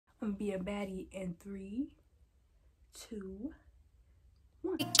I'm gonna be a baddie in 3, 2,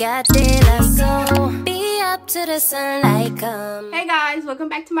 1. Got it, let's go. Be up to the sunlight come. Hey guys, welcome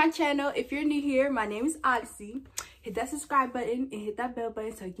back to my channel. If you're new here, my name is Odyssey. Hit that subscribe button and hit that bell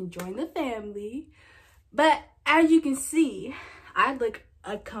button so you can join the family. But as you can see, I look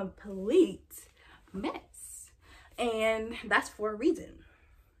a complete mess, and that's for a reason.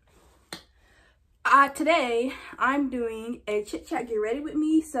 Today I'm doing a chit chat get ready with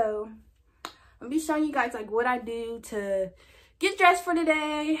me, so I'm gonna be showing you guys like what I do to get dressed for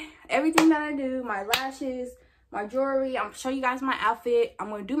today, everything that I do, my lashes, my jewelry. I'm gonna show you guys my outfit. I'm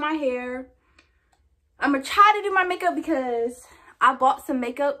gonna do my hair. I'm gonna try to do my makeup because I bought some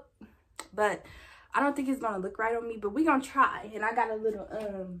makeup, but I don't think it's gonna look right on me, but we're gonna try. And I got a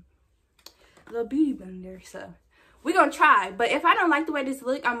little beauty blender, so we're gonna try. But if I don't like the way this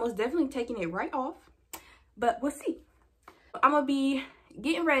look, I'm most definitely taking it right off, but we'll see. I'm gonna be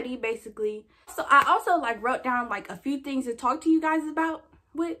getting ready basically. So I also like wrote down like a few things to talk to you guys about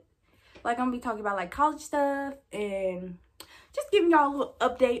with. Like I'm gonna be talking about like college stuff and just giving y'all a little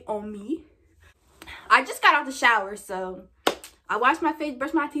update on me. I just got out the shower, so I washed my face,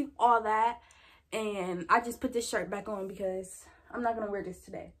 brushed my teeth, all that. And I just put this shirt back on because I'm not gonna wear this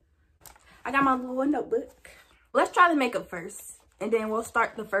today. I got my little notebook. Let's try the makeup first, and then we'll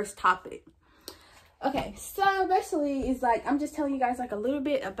start the first topic. Okay, so basically it's like I'm just telling you guys like a little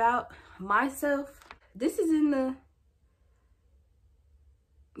bit about myself. This is in the,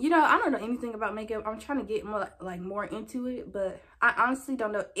 you know, I don't know anything about makeup. I'm trying to get more into it, but I honestly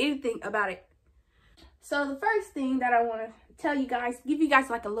don't know anything about it. So the first thing that I want to tell you guys, give you guys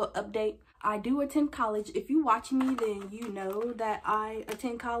like a little update. I do attend college. If you watch me, then you know that I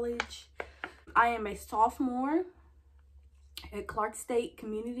attend college. I am a sophomore at Clark State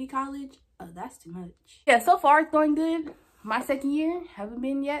Community College. Oh, that's too much. Yeah, so far it's going good. My second year, haven't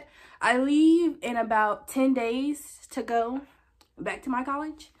been yet. I leave in about 10 days to go back to my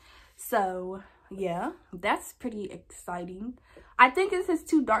college. So yeah, that's pretty exciting. I think this is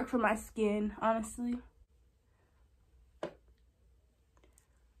too dark for my skin, honestly.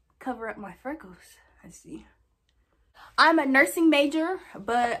 Cover up my freckles. Let's see. I'm a nursing major,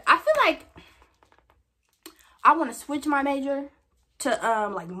 but I feel like I want to switch my major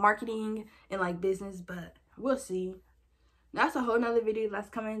to like marketing and like business, but we'll see. That's a whole nother video that's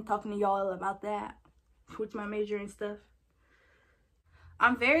coming, talking to y'all about that. Switch my major and stuff.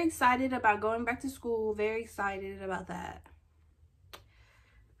 I'm very excited about going back to school. Very excited about that.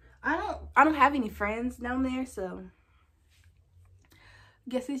 I don't have any friends down there, so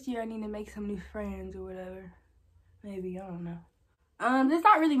guess this year I need to make some new friends or whatever. Maybe, I don't know. There's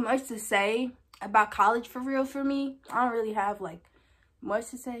not really much to say about college for real for me. I don't really have like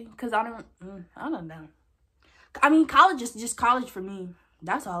much to say because I don't know. I mean, college is just college for me.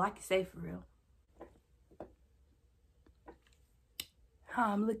 That's all I can say for real.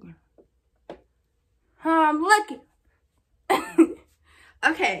 How I'm looking. How I'm looking.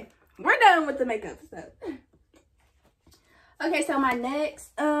 Okay, we're done with the makeup stuff. Okay, so my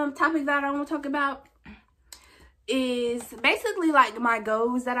next topic that I want to talk about is basically like my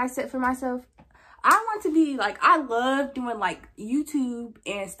goals that I set for myself. I want to be like, I love doing like YouTube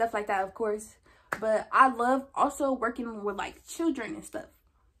and stuff like that, of course, but I love also working with like children and stuff.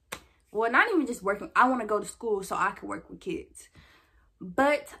 Well, not even just working. I want to go to school so I can work with kids.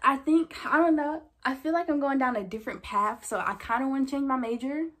 But I think, I don't know, I feel like I'm going down a different path, so I kind of want to change my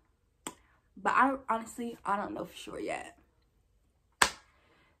major. But I honestly, I don't know for sure yet.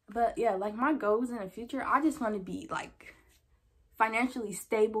 But yeah, like my goals in the future, I just want to be like financially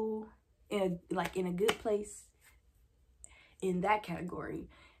stable in a good place in that category.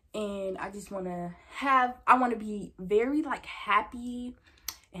 And I just want to I want to be very like happy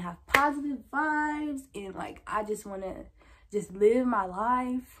and have positive vibes, and like I just want to just live my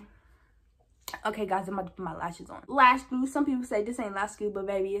life. Okay guys, I'm about to put my lashes on. Lash glue. Some people say this ain't lash glue, but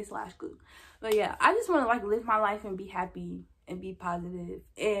baby, it's lash glue. But yeah, I just want to like live my life and be happy and be positive.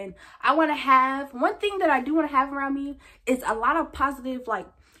 And I want to have, one thing that I do want to have around me is a lot of positive, like,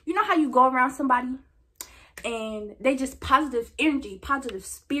 you know how you go around somebody and they just positive energy, positive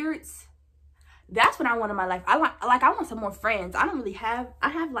spirits. That's what I want in my life. I want some more friends. I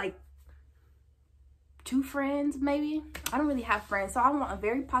have like 2 friends maybe. I don't really have friends, so I want a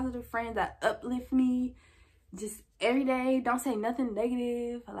very positive friend that uplift me just every day. Don't say nothing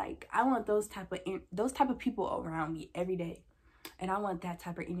negative. Like I want those type of people around me every day, and I want that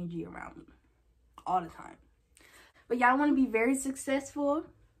type of energy around me all the time. But yeah, I want to be very successful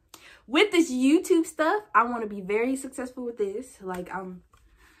with this YouTube stuff. I want to be very successful with this. Like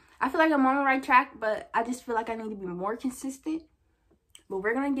I feel like I'm on the right track, but I just feel like I need to be more consistent but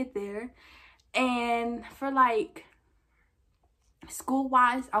we're gonna get there. And for like school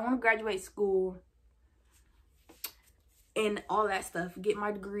wise, I want to graduate school and all that stuff, get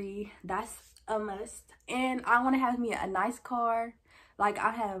my degree. That's a must. And I want to have me a nice car. Like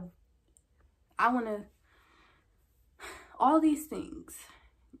I want to, all these things,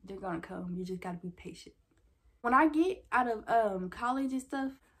 they're gonna come. You just gotta be patient. When I get out of college and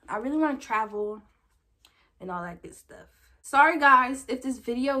stuff, I really want to travel and all that good stuff. Sorry guys if this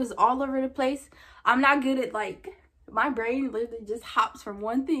video is all over the place. I'm not good at, like, my brain literally just hops from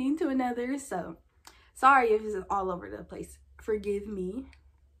one thing to another. So sorry if it's all over the place. Forgive me.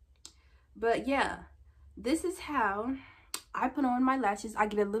 But yeah, this is how I put on my lashes. I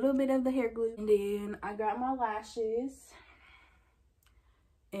get a little bit of the hair glue, and then I grab my lashes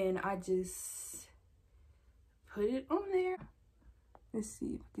and I just put it on there. Let's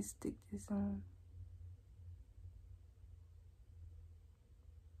see if I can stick this on.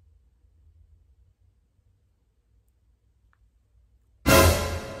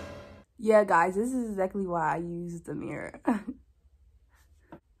 Yeah, guys, this is exactly why I use the mirror.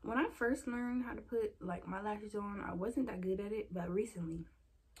 When I first learned how to put, like, my lashes on, I wasn't that good at it. But recently,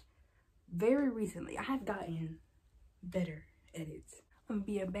 very recently, I have gotten better at it. I'm gonna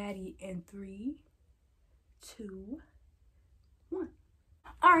be a baddie in 3, 2, 1.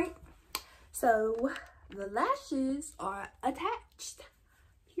 All right, so the lashes are attached,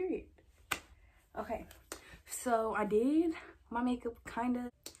 period. Okay, so I did my makeup kind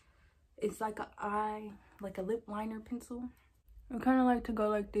of. It's like a lip liner pencil. I kind of like to go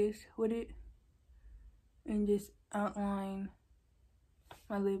like this with it and just outline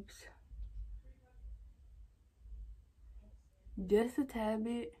my lips. Just a tad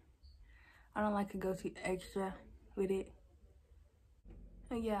bit. I don't like to go too extra with it.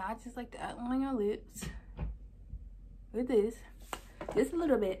 But yeah, I just like to outline my lips with this. Just a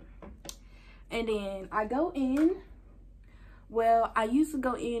little bit. And then I go in. Well, I used to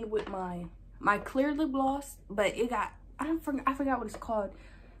go in with my clear lip gloss, but it got, I forgot what it's called.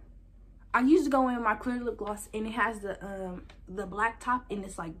 I used to go in with my clear lip gloss, and it has the black top, and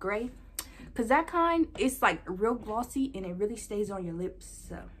it's like gray. Cause that kind, it's like real glossy, and it really stays on your lips,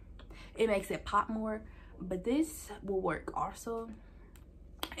 so it makes it pop more. But this will work also.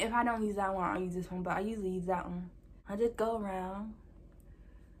 If I don't use that one, I'll use this one, but I usually use that one. I just go around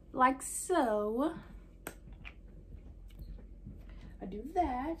like so. I do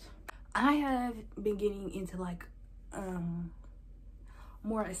that. I have been getting into like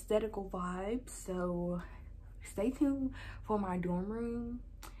more aesthetical vibes, so stay tuned for my dorm room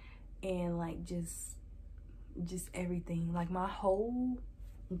and like just everything, like my whole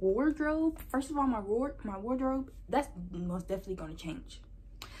wardrobe. First of all, my wardrobe, that's most definitely gonna change.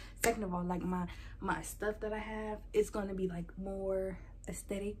 Second of all, like my stuff that I have, it's gonna be like more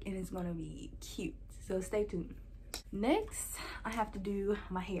aesthetic and it's gonna be cute, so stay tuned. Next, I have to do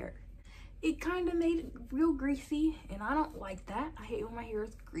my hair. It kind of made it real greasy, and I don't like that. I hate when my hair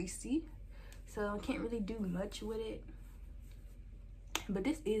is greasy, so I can't really do much with it. But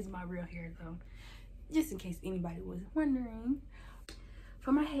this is my real hair though, just in case anybody was wondering.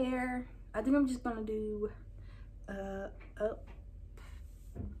 For my hair, I think I'm just gonna do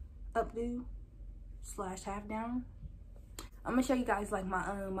updo / half down. I'm gonna show you guys like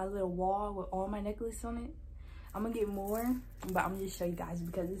my little wall with all my necklace on it. I'm gonna get more, but I'm gonna just show you guys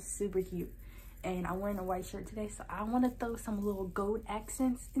because it's super cute. And I'm wearing a white shirt today, so I want to throw some little gold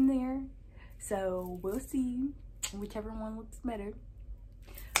accents in there. So we'll see whichever one looks better,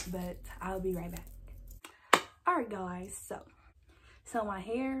 but I'll be right back. All right guys, so my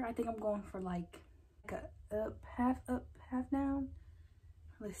hair, I think I'm going for like a up, half down.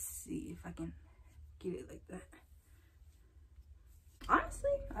 Let's see if I can get it like that. Honestly,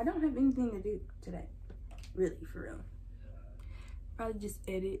 I don't have anything to do today. Really, for real. Probably just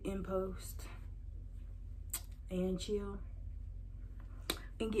edit in post and chill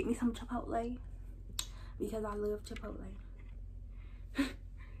and get me some Chipotle because I love Chipotle.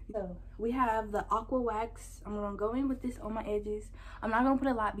 So we have the aqua wax. I'm gonna go in with this on my edges. I'm not gonna put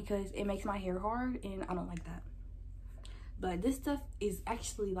a lot because it makes my hair hard and I don't like that. But this stuff is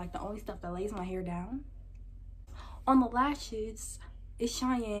actually like the only stuff that lays my hair down. On the lashes, it's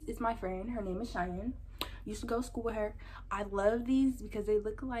Cheyenne. It's my friend. Her name is Cheyenne. Used to go to school with her. I love these because they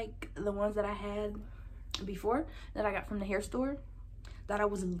look like the ones that I had before that I got from the hair store that I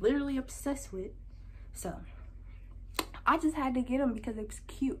was literally obsessed with. So I just had to get them because it was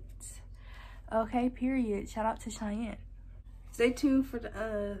cute. Okay, period. Shout out to Cheyenne. Stay tuned for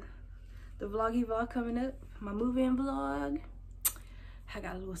the vloggy vlog coming up. My move-in vlog. I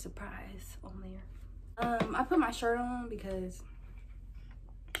got a little surprise on there. I put my shirt on because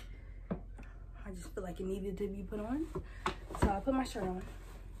I just feel like it needed to be put on. So I put my shirt on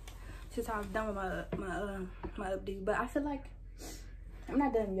since I'm done with my updo. But I feel like I'm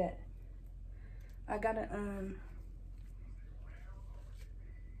not done yet. I gotta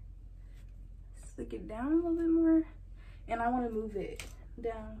stick it down a little bit more, and I want to move it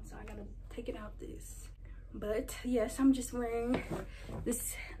down, so I gotta take it out this. But yes, I'm just wearing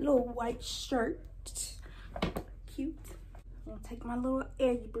this little white shirt. Cute. I'm gonna take my little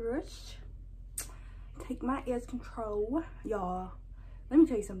edge brush, take my edge control. Y'all, let me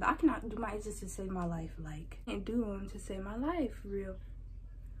tell you something. I cannot do my edges to save my life. Like, I can't do them to save my life, for real.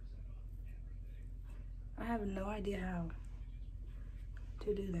 I have no idea how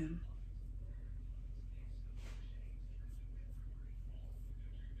to do them.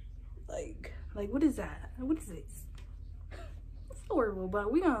 Like what is that? What is this? It's horrible,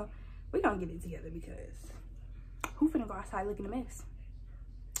 but we gonna get it together, because who finna go outside looking a mess?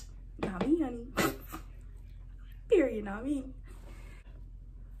 Not me, honey. Period, not me.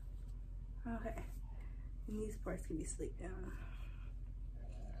 Okay. And these parts can be slicked down.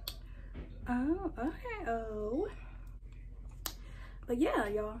 Oh, okay. Oh. But yeah,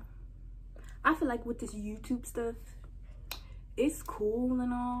 y'all. I feel like with this YouTube stuff, it's cool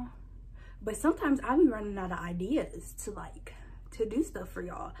and all, but sometimes I be running out of ideas to do stuff for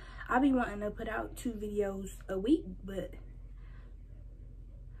y'all. I be wanting to put out 2 videos a week, but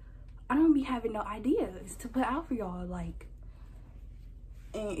I don't be having no ideas to put out for y'all. Like,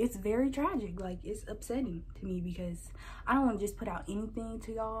 and it's very tragic. Like, it's upsetting to me, because I don't want to just put out anything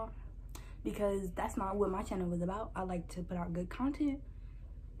to y'all, because that's not what my channel was about. I like to put out good content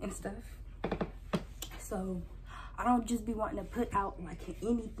and stuff. So I don't just be wanting to put out like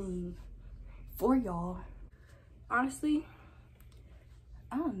anything for y'all. Honestly,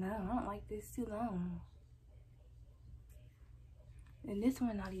 I don't know. I don't like this too long. And this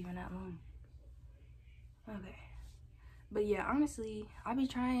one not even that long. Okay. But yeah, honestly, I be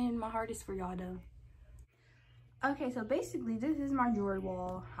trying my hardest for y'all though. Okay, so basically this is my jewelry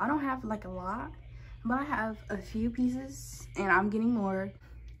wall. I don't have like a lot, but I have a few pieces, and I'm getting more.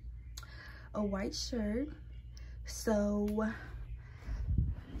 A white shirt. So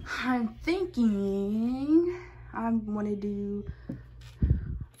I'm thinking I want to do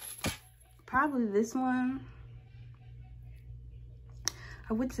probably this one.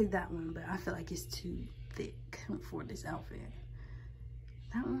 I would say that one, but I feel like it's too thick for this outfit.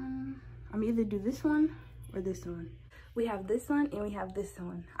 That one, I'm either do this one or this one. We have this one and we have this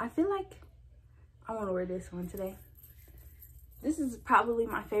one. I feel like I want to wear this one today. This is probably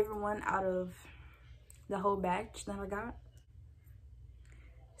my favorite one out of the whole batch that I got.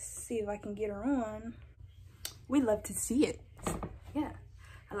 See if I can get her on. We love to see it. Yeah,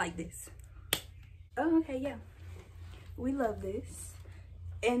 I like this. Oh, okay, yeah. We love this.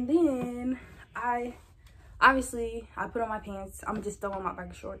 And then I put on my pants. I'm just throwing my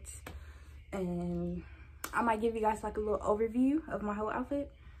biker shorts. And I might give you guys like a little overview of my whole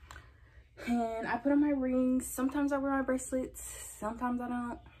outfit. And I put on my rings. Sometimes I wear my bracelets, sometimes I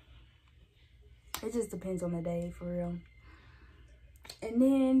don't. It just depends on the day, for real. And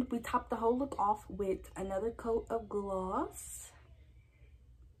then we top the whole look off with another coat of gloss.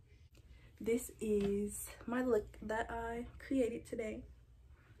 This is my look that I created today.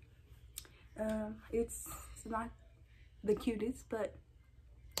 It's not the cutest, but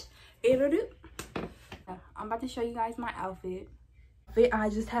it'll do. I'm about to show you guys my outfit. I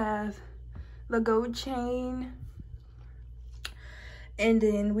just have the gold chain, and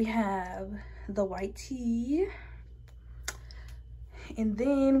then we have the white tee, and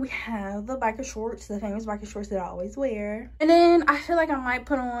then we have the biker shorts, the famous biker shorts that I always wear. And then I feel like I might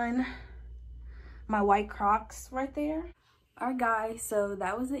put on my white Crocs right there. Alright guys, so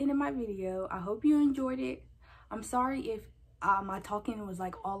that was the end of my video. I hope you enjoyed it. I'm sorry if my talking was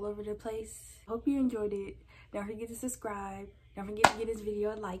like all over the place. Hope you enjoyed it. Don't forget to subscribe. Don't forget to give this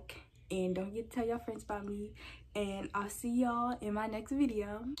video a like. And don't forget to tell your friends about me. And I'll see y'all in my next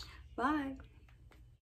video. Bye.